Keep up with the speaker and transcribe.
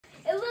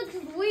It looks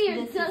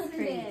weird, doesn't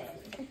it?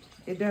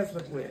 It does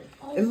look weird.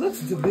 It looks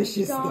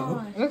delicious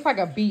though. It looks like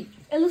a beet.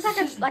 It looks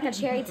like a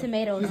cherry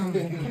tomato or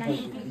something. Can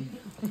I?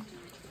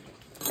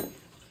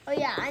 Oh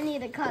yeah, I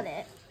need to cut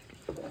it.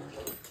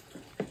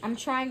 I'm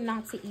trying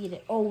not to eat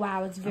it. Oh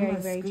wow, it's very,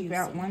 very scoop juicy.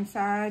 out one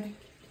side.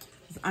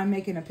 I'm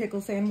making a pickle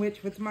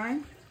sandwich with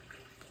mine.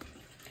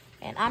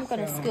 And I'm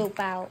gonna scoop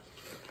out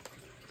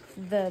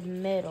the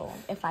middle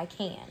if I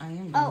can. I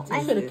am. Oh,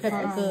 I should have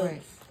kept it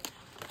good.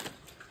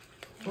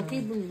 Well,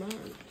 keep in mind.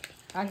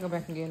 I can go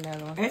back and get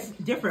another one. It's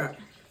different.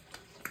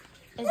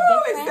 It's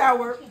Oh, different. it's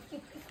sour.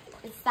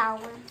 It's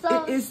sour.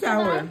 So, It is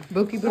sour.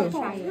 Bookie Boo,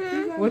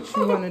 what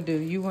you want to do?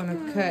 You want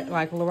to cut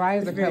like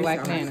Lariah's or cut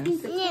like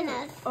Nana's?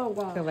 Nana's. Oh,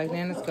 wow. Cut like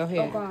Nana's? Go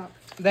ahead. God.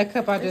 That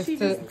cup I just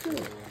took.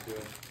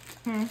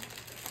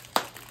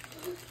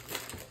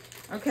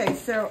 Okay,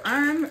 so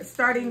I'm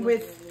starting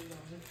with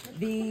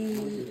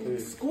the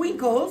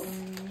squinkles.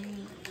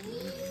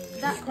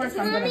 Of course,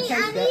 I'm gonna Mommy, taste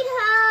I that. need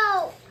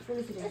help.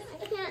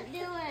 I can't do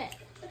it.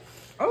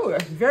 Oh,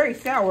 it's very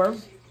sour.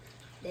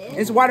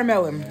 It's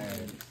watermelon.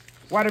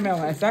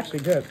 Watermelon. It's actually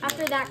good.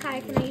 After that, Kai,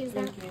 can I use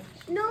that?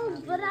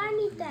 No, but I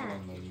need that.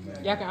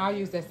 Y'all can all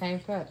use that same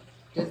cup.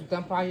 Just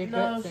dump all your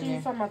No, guts in she's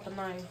there. talking about the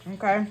knife.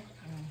 Okay.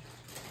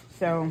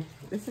 So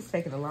this is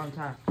taking a long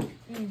time.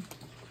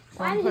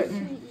 So I'm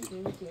putting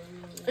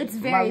It's my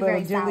very, little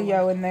very sour.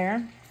 Gilio in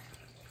there.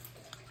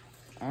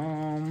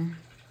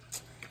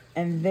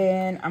 And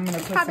then I'm gonna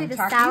put Probably some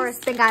the Takis.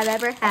 sourest thing I've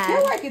ever I feel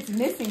had. like it's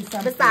missing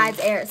something.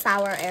 Besides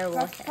sour air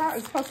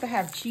It's supposed to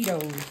have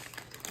Cheetos.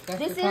 That's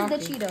This is the coffee.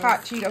 Cheetos.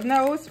 Hot Cheetos.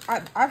 No,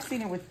 I've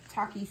seen it with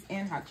Takis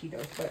and hot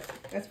Cheetos, but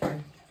that's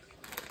fine.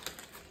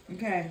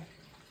 Okay.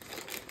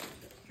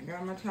 I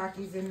got my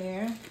Takis in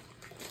there.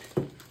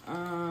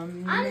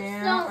 I'm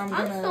now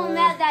so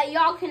mad that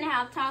y'all can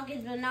have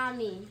Takis but not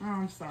me. Oh,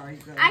 I'm sorry,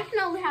 Zoe. I can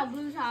only have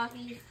blue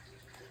Takis.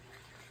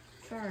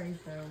 Sorry,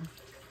 Zoe.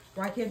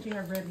 Why can't you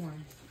have red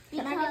ones?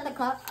 Can I get the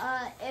cup?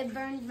 It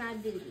burns my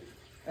booty.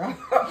 Okay,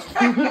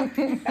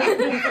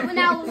 When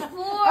I was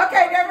 4.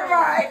 never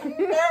mind.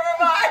 Never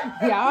mind.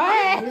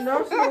 Y'all You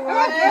know she don't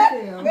like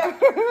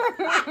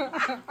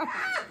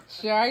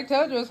She already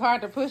told you it's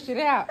hard to push it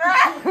out.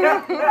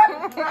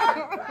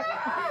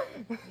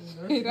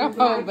 You don't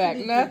hold back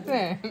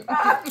nothing. Mommy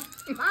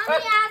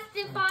asked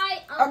if I.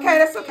 Okay,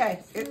 that's okay.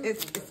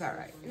 It's all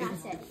right.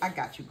 That's it. I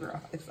got you,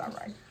 girl. It's all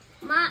right.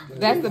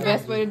 That's the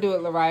best way to do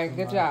it, Lariah.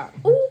 Good job.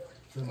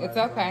 It's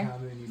okay.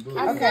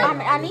 Okay.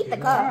 I need the I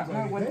cup. don't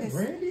know what this.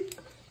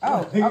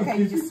 Oh, okay.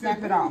 You just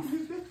snap it off.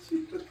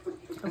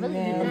 And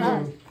then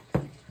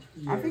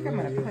I think I'm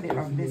gonna put it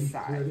on this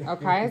side.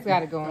 Okay, it's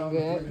got it going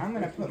good. I'm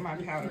gonna put my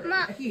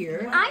powder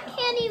here. I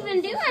can't even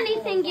do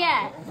anything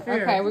yet.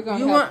 Okay, we're gonna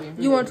You help want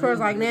you. you want yours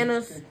like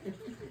Nana's?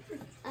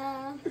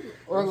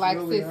 Or like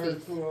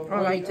Sissy's.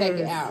 Or like take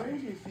it out.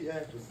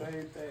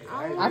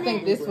 I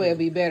think this way will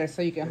be better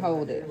so you can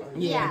hold it.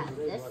 Yeah,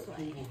 this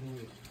way.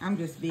 I'm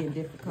just being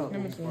difficult.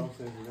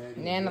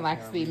 Nana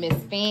likes to be Miss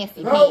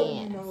Fancy No.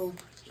 Pants.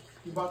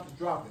 You about to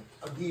drop it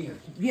again.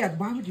 Yeah,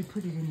 why would you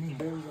put it in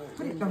there?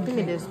 Put it on Give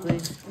me this,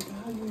 please.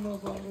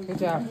 Good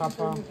job,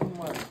 Papa.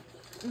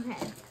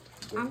 Okay.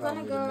 I'm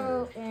gonna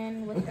go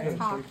in with the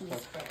Takis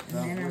first.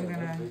 And then I'm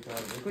gonna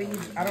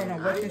squeeze. I don't know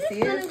what this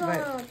is,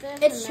 but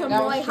It's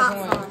Chamoy was hot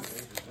Chamoy.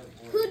 sauce.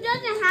 Who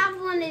doesn't have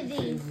one of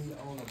these?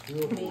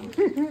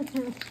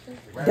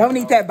 don't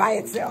eat that by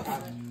itself.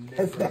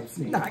 That's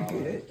not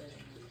good.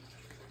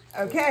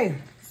 Okay.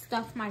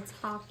 Stuff my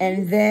Takis.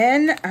 And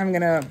then I'm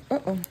gonna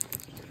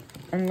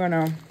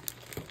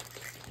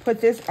put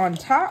this on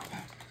top,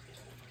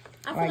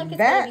 I feel like like it's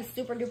that. gonna be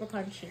super duper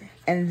crunchy.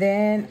 and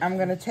then I'm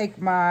gonna take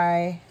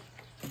my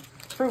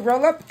fruit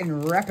roll up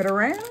and wrap it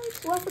around.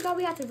 Well, I forgot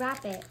we had to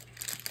wrap it.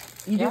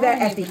 You do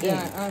that at the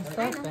end.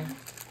 Something.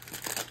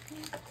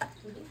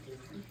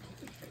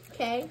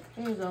 Okay.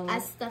 I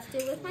stuffed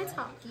it with my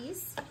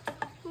Takis.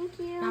 Thank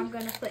you. Now I'm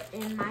gonna put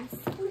in my.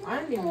 I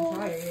didn't even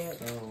try it yet.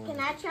 Can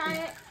I try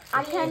it?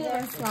 I can't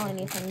even smell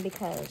anything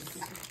because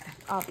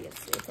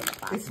obviously it's in the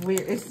box. It's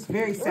weird. It's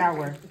very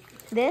sour.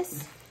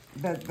 This?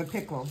 The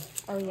pickle.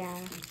 Oh yeah.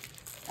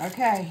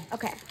 Okay.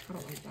 Okay.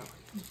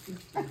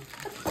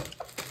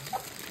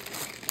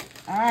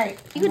 All right.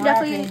 You can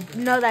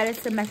definitely know that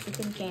it's a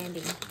Mexican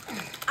candy.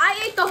 I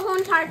ate the whole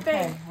entire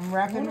thing. Okay, I'm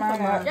wrapping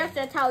mine up Just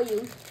to tell you.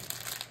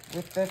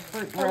 with the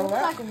fruit It roll looks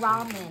up. like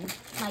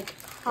ramen. Like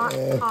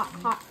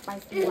hot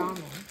spicy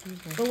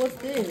ramen. So what's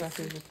this?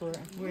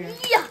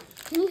 Yeah.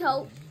 Can you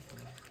help?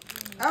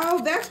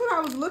 Oh, that's what I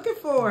was looking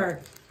for.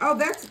 Oh,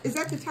 is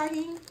that the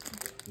tahini?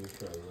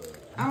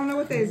 I don't know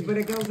what that is, but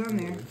it goes on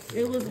there.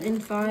 It was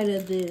inside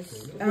of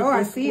this. Oh,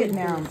 I see it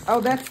now. Oh,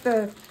 that's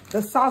the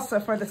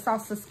salsa for the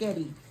salsa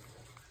sketty.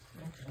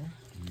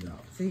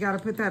 So you got to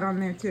put that on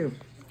there too.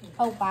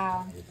 Oh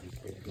wow.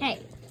 Hey,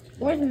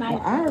 where's my?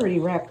 Well, I already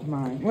wrapped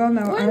mine. Well,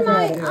 no, I Where's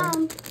my got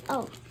it.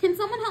 Oh, can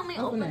someone help me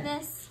open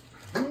this?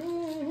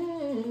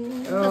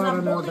 Oh, I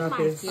don't know holding about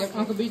my- this. Yep,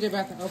 Uncle BJ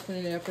about to open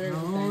it up. I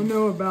don't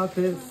know about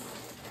this.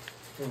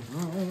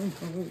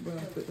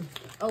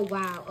 Oh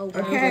wow. Oh wow.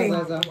 Okay,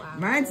 Oh, wow.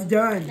 mine's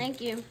done.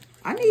 Thank you.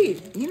 I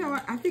need, you know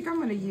what? I think I'm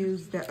gonna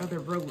use that other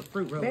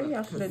fruit roll Maybe I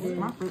up should have because did.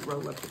 my fruit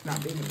roll up is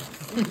not big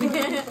enough.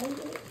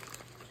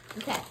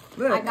 Okay.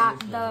 Look, I got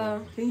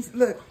the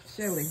look,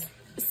 Shelly.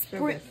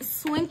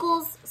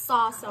 Swinkles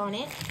sauce on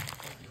it.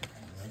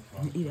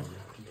 Eat it.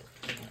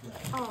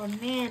 Oh,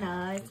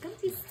 Nana, it's gonna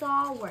be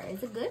sour.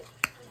 Is it good?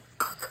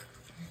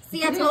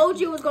 See, I told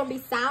you it was gonna be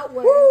sour.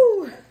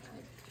 Woo!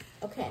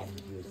 Okay,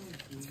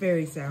 It's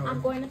very sour.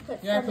 I'm going to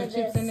put You gotta some put of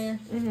chips in this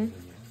there.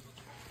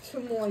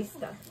 chamoy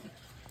stuff.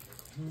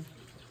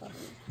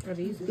 Are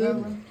these good?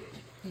 Zola,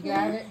 you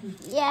got it?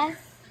 Yes.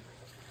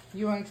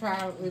 You want to try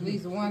at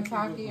least one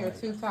Taki or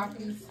two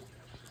Takis?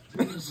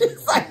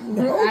 She's like,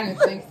 no. I didn't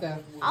think so.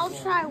 I'll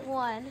try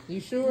one. You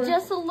sure?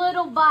 Just a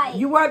little bite.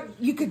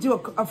 You could do a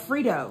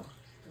Frito.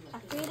 A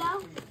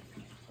Frito?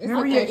 It's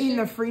Remember okay, you're eating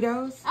the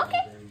Fritos?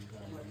 Okay.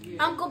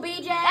 Uncle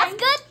BJ. That's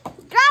good.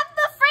 Grab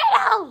the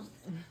Fritos.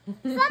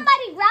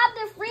 Somebody grab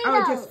the Fritos.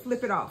 Oh, just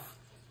flip it off.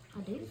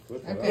 Okay,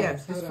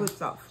 Yes, just hold on.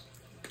 flips off.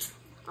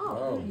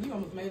 Oh, you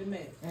almost made a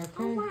mess. Okay.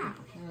 Oh wow.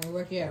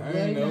 Look at I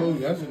ain't know.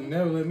 Y'all should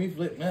never let me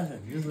flip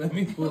nothing. Just let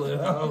me pull it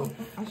off.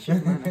 I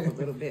should run up a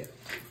little bit.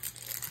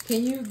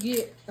 Can you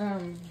get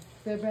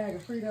that bag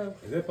of Fritos?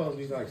 Is that supposed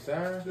to be like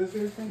sour?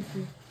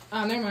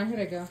 Oh, never mind. Here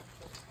they go.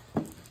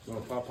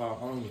 Gonna pop out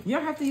on me. You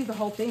don't have to use the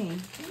whole thing.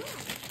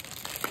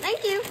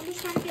 Thank you. I'm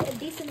just trying to get a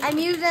decent. I'm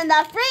using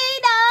the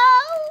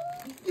Fritos.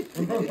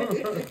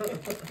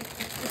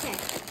 Okay.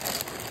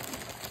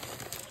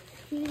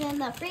 Using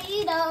the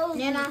Fritos.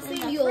 Nana, I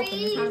see you open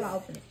it. How do I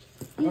open it?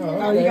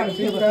 Oh, you gotta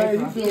peel the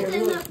paper off.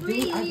 Using the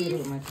I did it Fritos.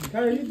 with my teeth.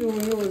 How you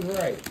doing yours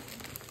right?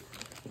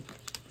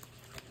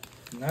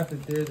 Not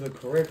that there's a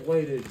correct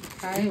way to.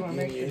 I want to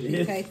make sure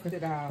you taste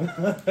it all.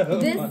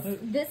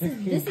 This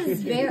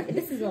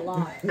is a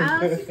lot.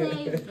 I'll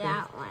save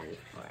that one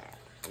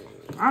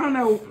for I don't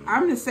know.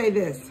 I'm gonna say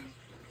this: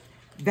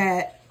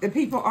 that the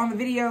people on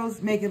the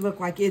videos make it look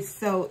like it's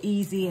so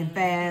easy and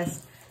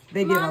fast.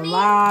 They did Mommy, a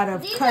lot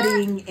of these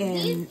cutting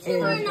These two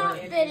are and not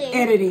fitting.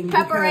 editing.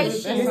 because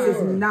Preparation. This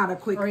is not a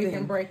quick Or you can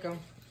thing. break them.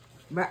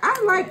 But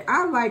I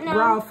like No.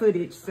 raw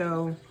footage,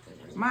 so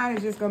mine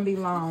is just gonna be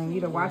long. You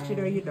either watch it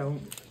or you don't.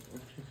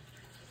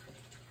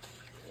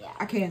 Yeah.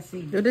 I can't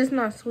see. Did this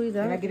not squeeze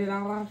Did I out? get it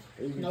all off?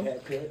 Nope.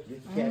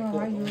 I don't know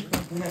why you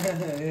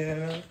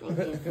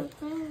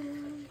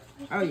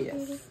Oh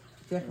yes,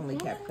 definitely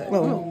cap cut.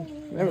 Oh,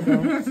 there we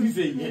go. She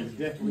said yes,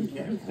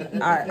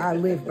 definitely. I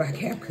live by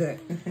cap cut.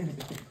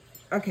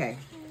 Okay,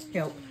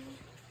 help.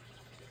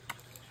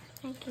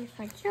 Thank you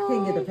for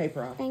Can't get the joy.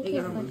 paper off. Thank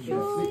you for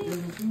joy.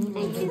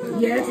 Thank you for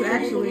Yes, joy.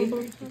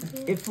 actually,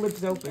 it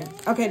flips open.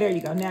 Okay, there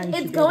you go. Now you It's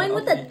should be going able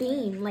with to the open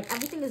theme. Like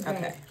everything is red. it.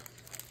 Okay.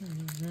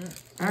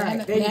 All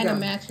right, there you Nana go.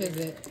 matches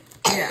it.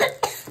 Yeah.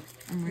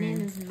 I'm ready.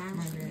 Nana's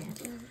mouse.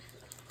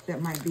 That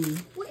might be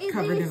What is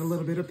covered in this? a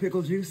little bit of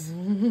pickle juice.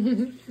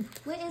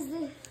 What is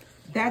this?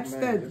 That's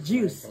the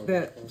juice.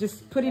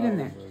 Just put it in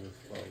there.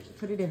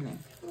 Put it in there.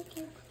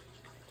 Okay.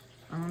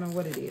 I don't know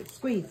what it is.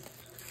 Squeeze.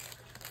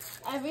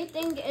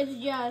 Everything is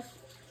just.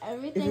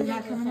 Everything Is it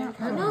not coming out?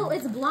 No,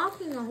 it's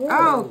blocking a hole.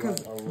 Oh, because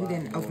you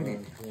didn't open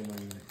it.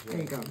 There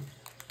you go.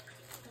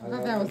 I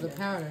thought that was the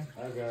powder.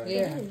 I got it.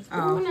 Yeah.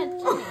 Oh. gonna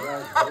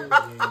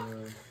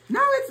No,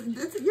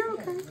 it's you're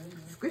okay.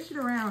 Squish it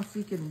around so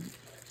you can.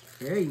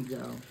 There you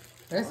go.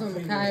 That's when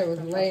Micaiah was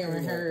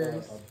layering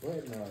hers. A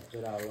button up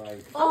that I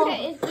like.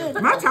 Okay, it's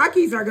good. My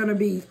Takis are gonna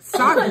be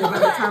soggy by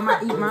the time I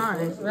eat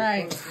mine.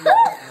 Right.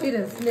 He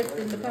done sniffed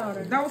in the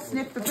powder. Don't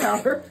sniff the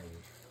powder.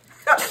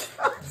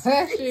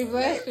 Bless you,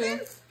 bless you.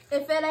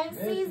 If it ain't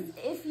seasoned,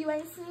 if you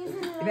ain't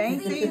seasoned, It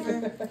ain't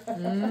seasoned.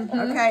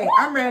 Okay,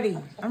 I'm ready.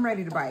 I'm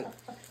ready to bite.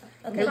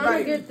 I'm trying to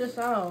Everybody. get this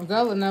off.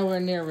 Zola nowhere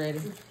near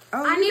ready.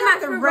 Oh, I you need got my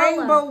the Corolla.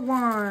 rainbow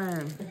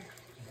one.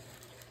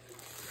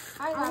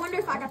 I wonder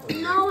if I got.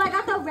 No, I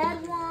got the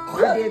red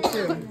one. I did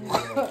too.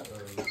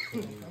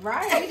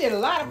 Right? He did a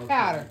lot of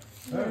powder.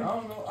 I don't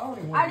know. I don't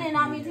even I did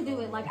not mean to do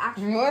it like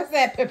actually. What's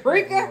that,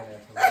 paprika?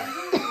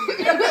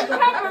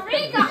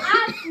 Paprika,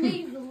 I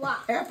sneeze a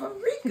lot.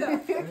 Paprika.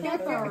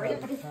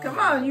 Come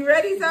on, you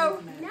ready, Zoe?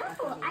 No,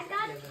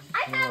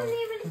 I haven't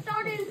even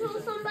started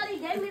until somebody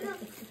gave me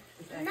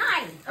the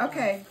knife.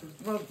 Okay.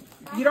 Well,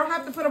 you don't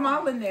have to put them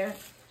all in there.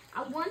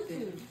 I want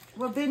to.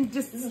 Well, then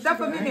just stuff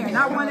them in there,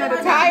 not one at a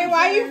Ty, time.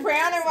 why you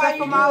frowning while Stuff you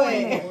them all do in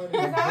it? there.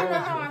 Because I don't know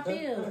how I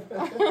feel.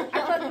 I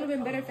thought it would have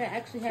been better if it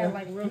actually had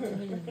like real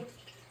tahini.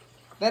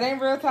 That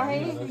ain't real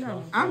tahini?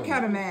 No. I'm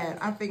kind of mad.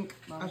 I think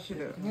I should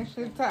have. You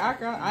should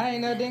I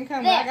didn't know it didn't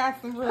come. I got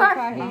some real I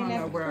tahini. don't know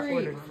That's where I free.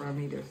 ordered from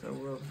either, so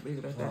we'll leave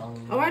it at that.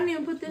 Oh, I didn't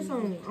even put this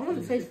on. I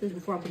want to taste this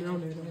before I put it on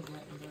there.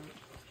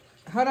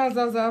 Hold on,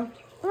 Zozo.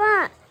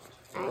 What?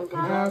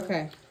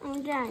 Okay.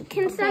 I'm done.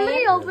 Can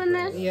somebody open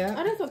this? Yeah.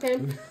 Oh, that's okay.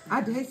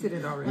 I tasted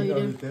it already.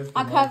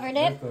 I covered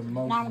it.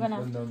 Now I'm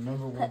gonna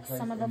put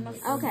some of them.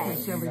 Okay.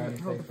 Shelly,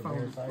 hold the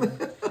phone.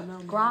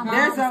 Grandma.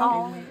 There's a.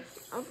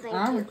 Oh, thank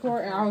I'm you.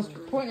 recording. I was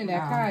pointing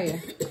at Kaya,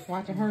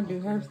 watching her do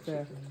her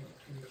stuff.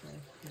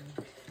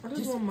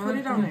 Just put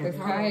it on there.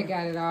 Because Kaya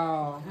got it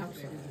all.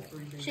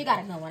 She got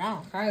it going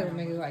on. Kaya would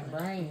make it like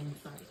brains.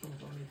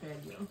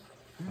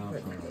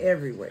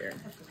 Everywhere.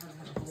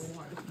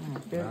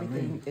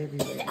 Everything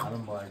everywhere.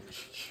 I'm like,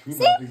 you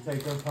about to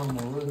take us home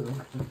a little.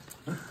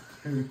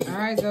 All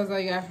right, Zozo,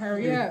 you gotta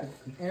hurry up.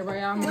 Everybody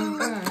almost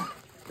done.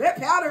 That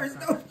powder is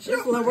no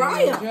joke,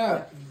 Lariah.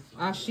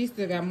 Joke. She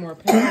still got more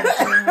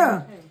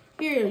powder.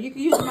 Here, you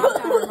can use my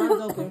powder.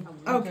 Mine's open.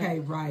 Okay,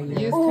 right.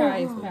 Use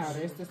Kaya's powder.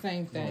 It's the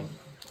same thing.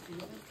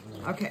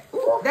 Okay.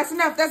 Ooh, that's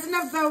enough. That's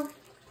enough, though.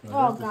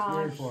 Oh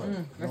gosh.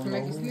 Let's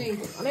make you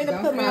sneeze. I need to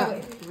put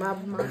my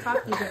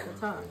coffee at the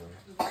top.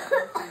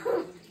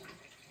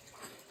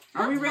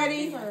 Are we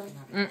ready?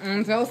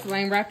 Zoe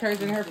Lane wrapped hers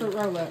in her fruit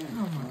roll up.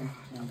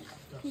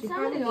 She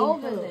sounded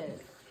over this.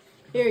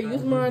 Here,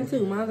 use mine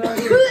too. Mine's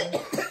already.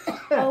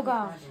 Oh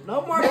gosh.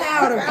 No more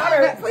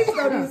powder. Please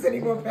don't use any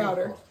more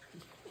powder.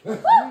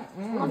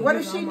 What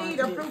does she need?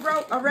 A fruit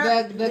roll? A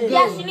wrap? The goo.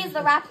 Yeah, she needs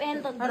the wrap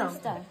and the glue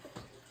stuff.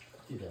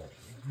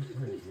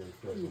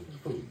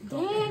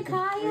 Dang,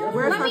 Kaya.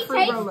 Where's Let her me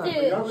fruit roll up? taste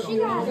it. She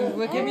got it.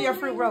 Well, give me a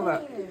fruit roll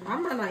up. I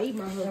might not eat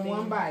my whole thing.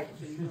 One bite.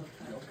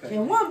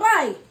 In one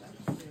bite.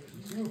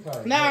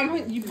 No,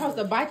 you supposed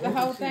to bite the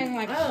whole thing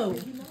like. Oh.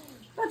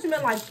 Thought you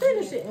meant like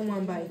finish it in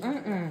one bite.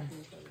 Okay.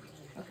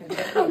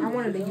 I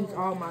wanted to use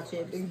all my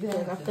chips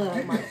because I feel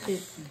like my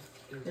chips,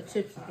 the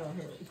chips is gonna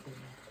hit.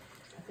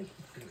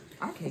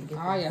 I can't get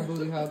Oh, yeah,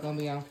 booty hole gonna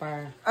be on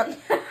fire.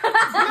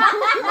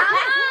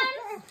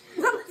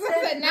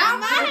 Not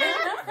mine.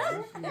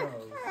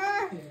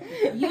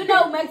 You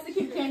know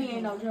Mexican candy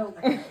ain't no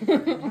joke. Be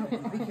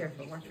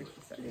careful. Watch what you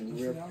say.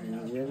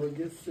 Whoever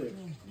gets sick.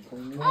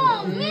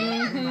 Oh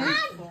man,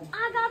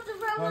 I got the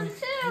red one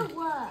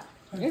too.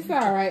 It's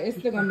all right. It's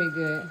still gonna be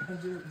good.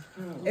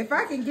 If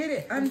I can get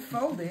it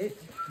unfolded.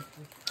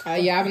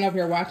 Yeah, I've been up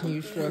here watching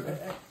you struggle.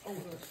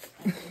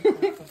 I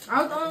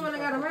was the only one that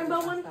got a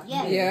rainbow one?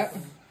 Yes.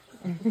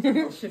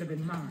 Yep. Should have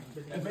been mine.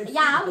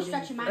 Yeah, I was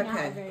stretching mine out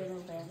Okay. a very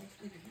little bit.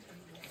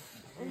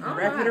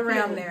 Wrap it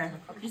around there.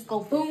 Just go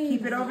boom.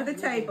 Keep it over the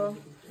table.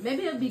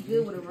 Maybe it'll be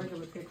good with a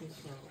regular pickle.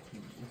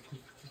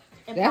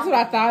 That's what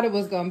I thought it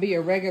was gonna be,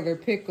 a regular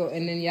pickle,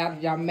 and then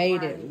y'all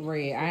made it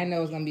red. I didn't know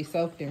it was gonna be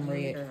soaked in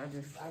red. I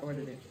just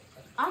ordered it.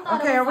 I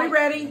thought Okay, it are was we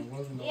ready?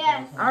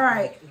 Yes. All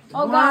right.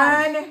 Oh,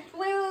 gosh.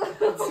 1,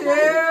 2,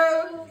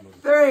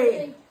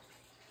 3.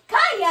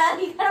 Kaya,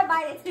 you gotta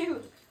bite it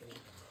too.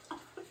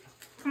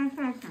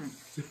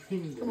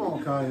 Come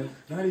on, Kaya.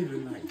 Not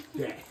even like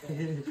that.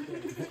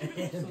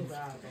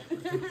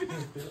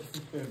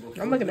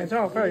 I'm looking at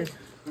y'all first.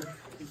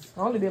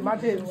 I only did my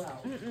tips.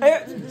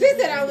 She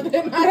said I was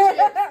in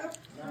my chips.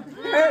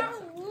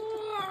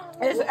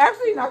 It's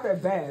actually not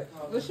that bad.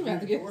 Well, she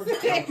about to get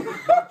sick.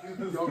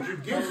 Don't you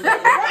get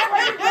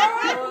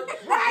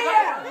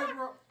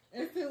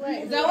It's too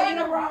late. Zoe, you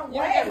don't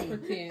gotta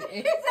pretend.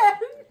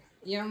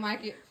 You don't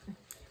like it?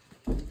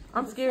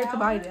 I'm scared to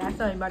bite it. I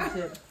tell you about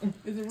the tips.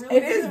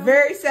 It is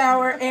very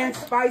sour and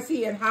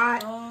spicy and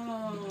hot.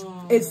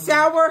 It's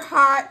sour,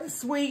 hot,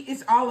 sweet.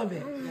 It's all of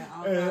it.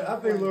 I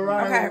think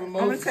Lariah Okay, was I'm the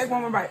gonna most take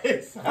one more bite.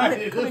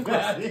 excited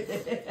about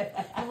it.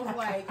 I was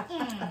like,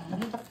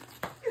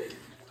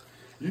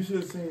 You should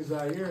have seen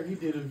Zaire. He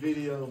did a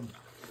video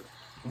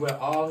with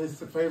all his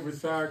favorite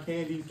sour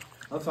candies.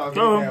 I'm talking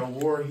about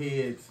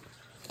Warheads.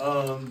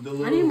 The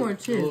little, I need more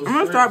chips. I'm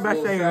gonna start by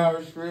saying,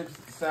 sour strips,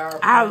 sour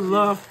I patches,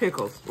 love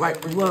pickles. Like,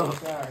 everything love.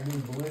 sour. He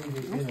blended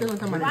it in still a- in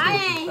somebody's I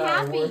ain't sour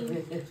happy.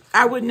 Warhead.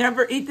 I would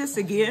never eat this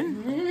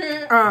again.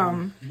 You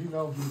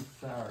know he's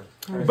sour.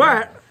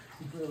 But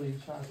He's really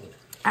chocolate.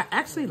 I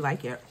actually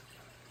like it.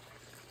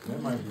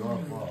 That might be our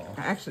fault.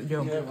 I actually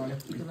do. Yeah, right.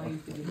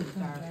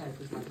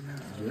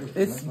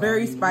 It's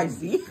very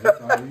spicy. That's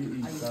how we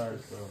eat sour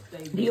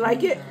stuff. Do you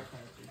like it?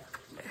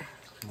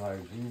 Like,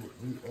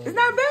 It's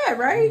not bad,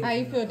 right? How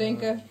you feel,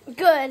 Dinka?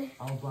 Good.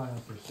 I'll buy them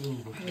for shoes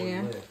before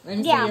Yeah. you left. Let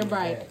me Yeah. see your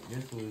bite.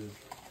 This was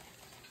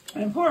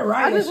And poor Raya,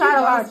 I just she tried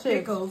a lot loves of chips.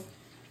 pickles.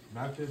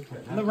 not just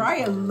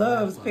Lariah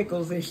loves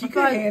pickles and she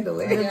can handle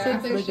the it. Yeah, I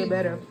chips think make she- it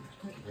better.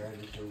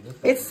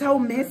 It's so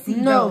messy.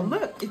 No. though.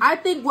 Look, I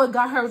think what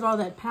got her was all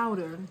that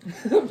powder.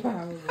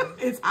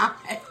 it's hot.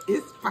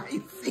 It's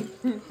spicy.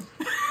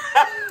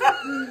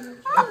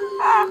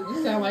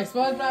 You sound like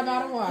SpongeBob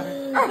out of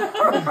water.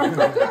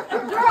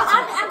 Girl,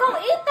 I go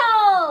eat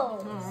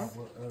those.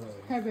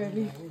 Hey,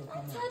 baby.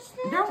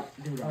 Don't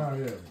do Oh, that.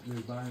 yeah.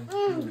 Just buying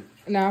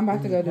No, I'm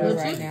about to go do it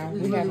right now.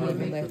 We haven't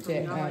even left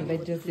yet. They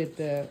just did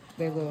their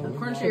little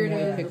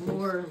Chamoy Pickle.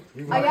 More.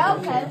 Are y'all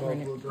okay?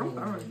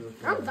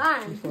 I'm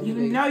fine. You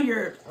know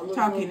you're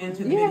talking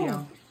into the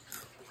video.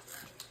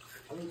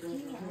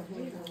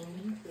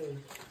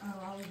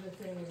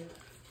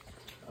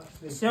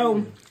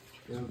 So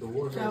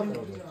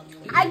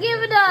I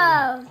give it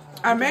a.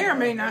 I may or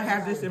may not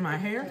have this in my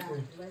hair.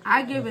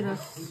 I give it a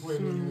 6.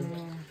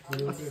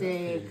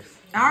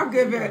 I'm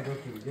giving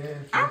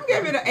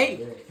it an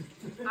 8.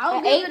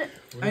 I'll give it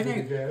I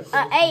think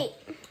a 8.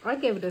 I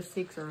give it a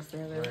 6 or a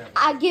 7.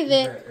 I give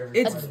it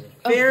it's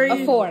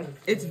very a 4.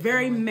 It's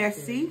very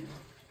messy.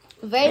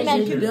 Very much.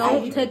 It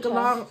don't take a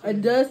long.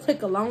 It does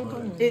take a long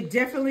time. It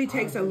definitely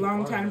takes a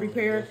long time to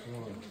prepare.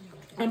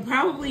 I'm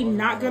probably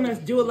not gonna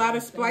do a lot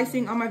of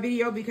splicing on my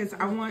video because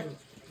I want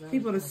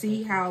people to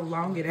see how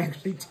long it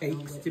actually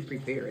takes to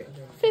prepare it.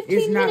 15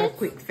 It's not minutes. a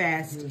quick,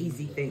 fast,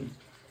 easy thing.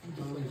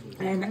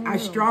 And I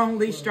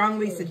strongly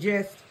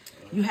suggest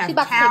you have She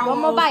about to take one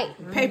more towels,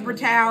 bite. paper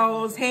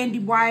towels, handy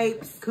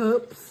wipes,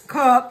 Cups.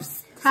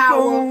 towels,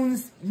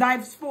 spoons,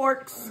 knives,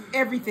 forks,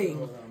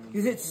 everything.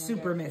 Because it's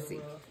super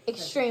messy.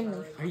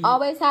 Extremely.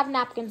 Always have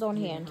napkins on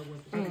hand.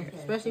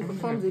 Especially for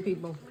clumsy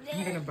people.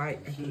 I'm gonna bite.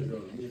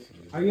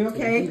 Are you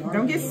okay?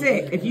 Don't get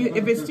sick.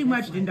 If it's too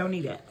much, then don't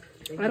eat it.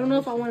 I don't know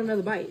if I want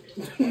another bite.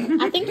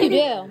 I think you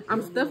do.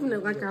 I'm stuffing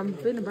it like I'm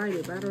finna bite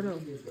it, but I don't know.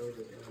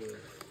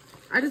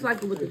 I just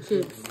like it with the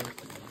chips.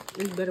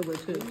 It's better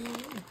with chips.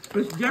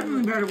 It's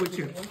definitely better with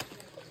chips.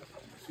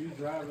 She's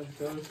driving,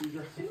 so she's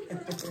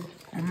driving.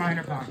 And mine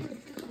are gone.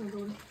 I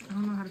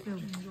don't know how to feel.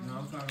 No,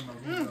 I'm talking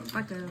about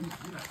Like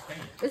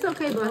it's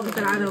okay, but like I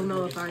said, I don't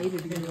know if I eat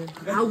it again.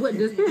 I would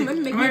just let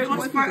me make Alright, it.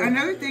 what's fun,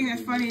 another thing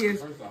that's funny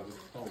is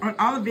on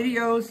all the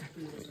videos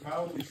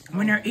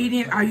when they're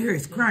eating, all you hear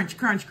is crunch,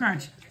 crunch,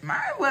 crunch. Mine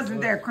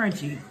wasn't that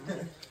crunchy.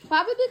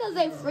 Probably because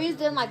they freeze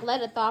it and like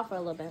let it thaw for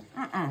a little bit.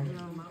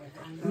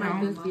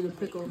 Might just be the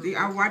pickle. See,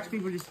 I watch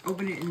people just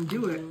open it and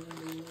do it.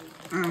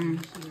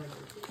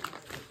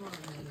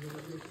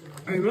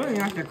 It's really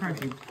not that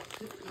crunchy.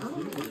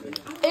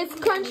 It's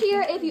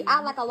crunchier if you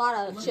add like a lot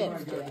of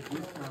chips to it.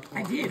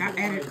 I did. I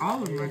added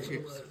all of my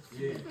chips.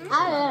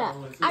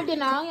 I did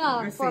not.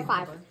 Only Let's 4 or see.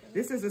 5.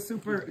 This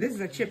is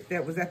a chip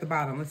that was at the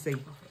bottom. Let's see.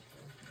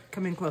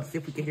 Come in close, see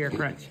if we can hear a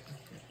crunch.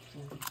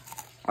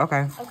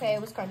 Okay. Okay,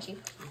 it was crunchy.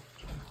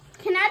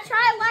 Can I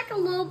try like a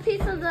little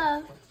piece of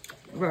the?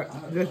 But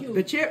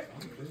the chip,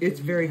 it's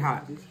very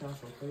hot.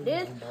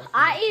 This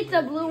I eat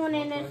the blue one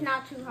and it's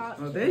not too hot.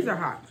 Well, these are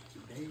hot.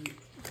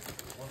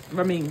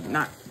 I mean,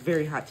 not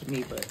very hot to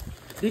me, but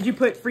did you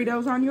put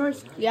Fritos on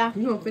yours? Yeah.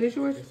 You gonna finish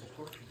yours?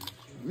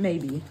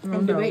 Maybe.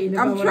 I'm debating.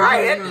 I'm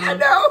trying. I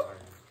know.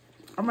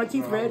 Are my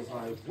teeth red?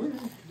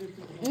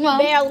 No.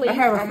 Barely.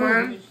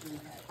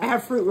 I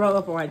have fruit roll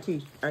up on my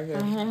teeth right here.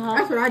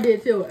 That's what I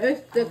did too.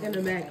 It's stuck in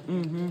the back.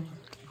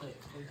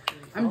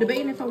 I'm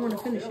debating if I want to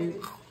finish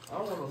it.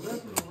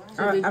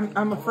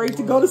 I'm afraid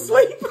to go to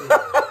sleep.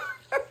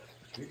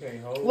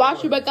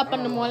 Watch you wake up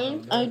in the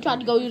morning and you try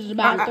to go use the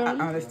bathroom.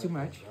 Oh, that's too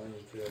much.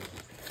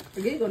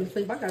 Forget going to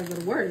sleep. I gotta go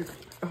to work.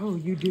 Oh,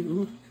 you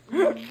do.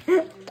 I'm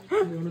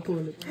on the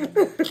toilet.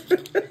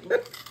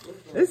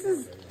 This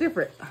is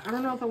different. I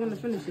don't know if I want to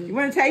finish it. You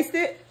want to taste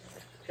it?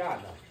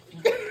 God, no.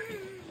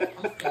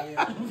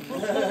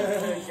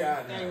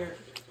 God, no.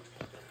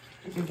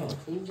 I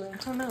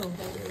don't know.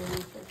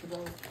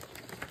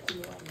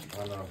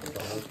 I know.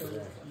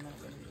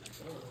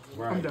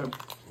 I'm done.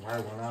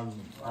 Right when I'm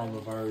on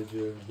the verge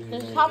of being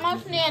This is how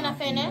much Nana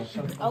finished.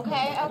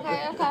 Okay.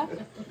 Okay.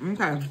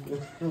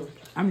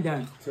 I'm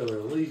done. till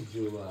at least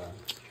July.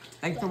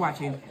 Thanks for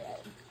watching.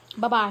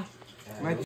 Bye-bye. My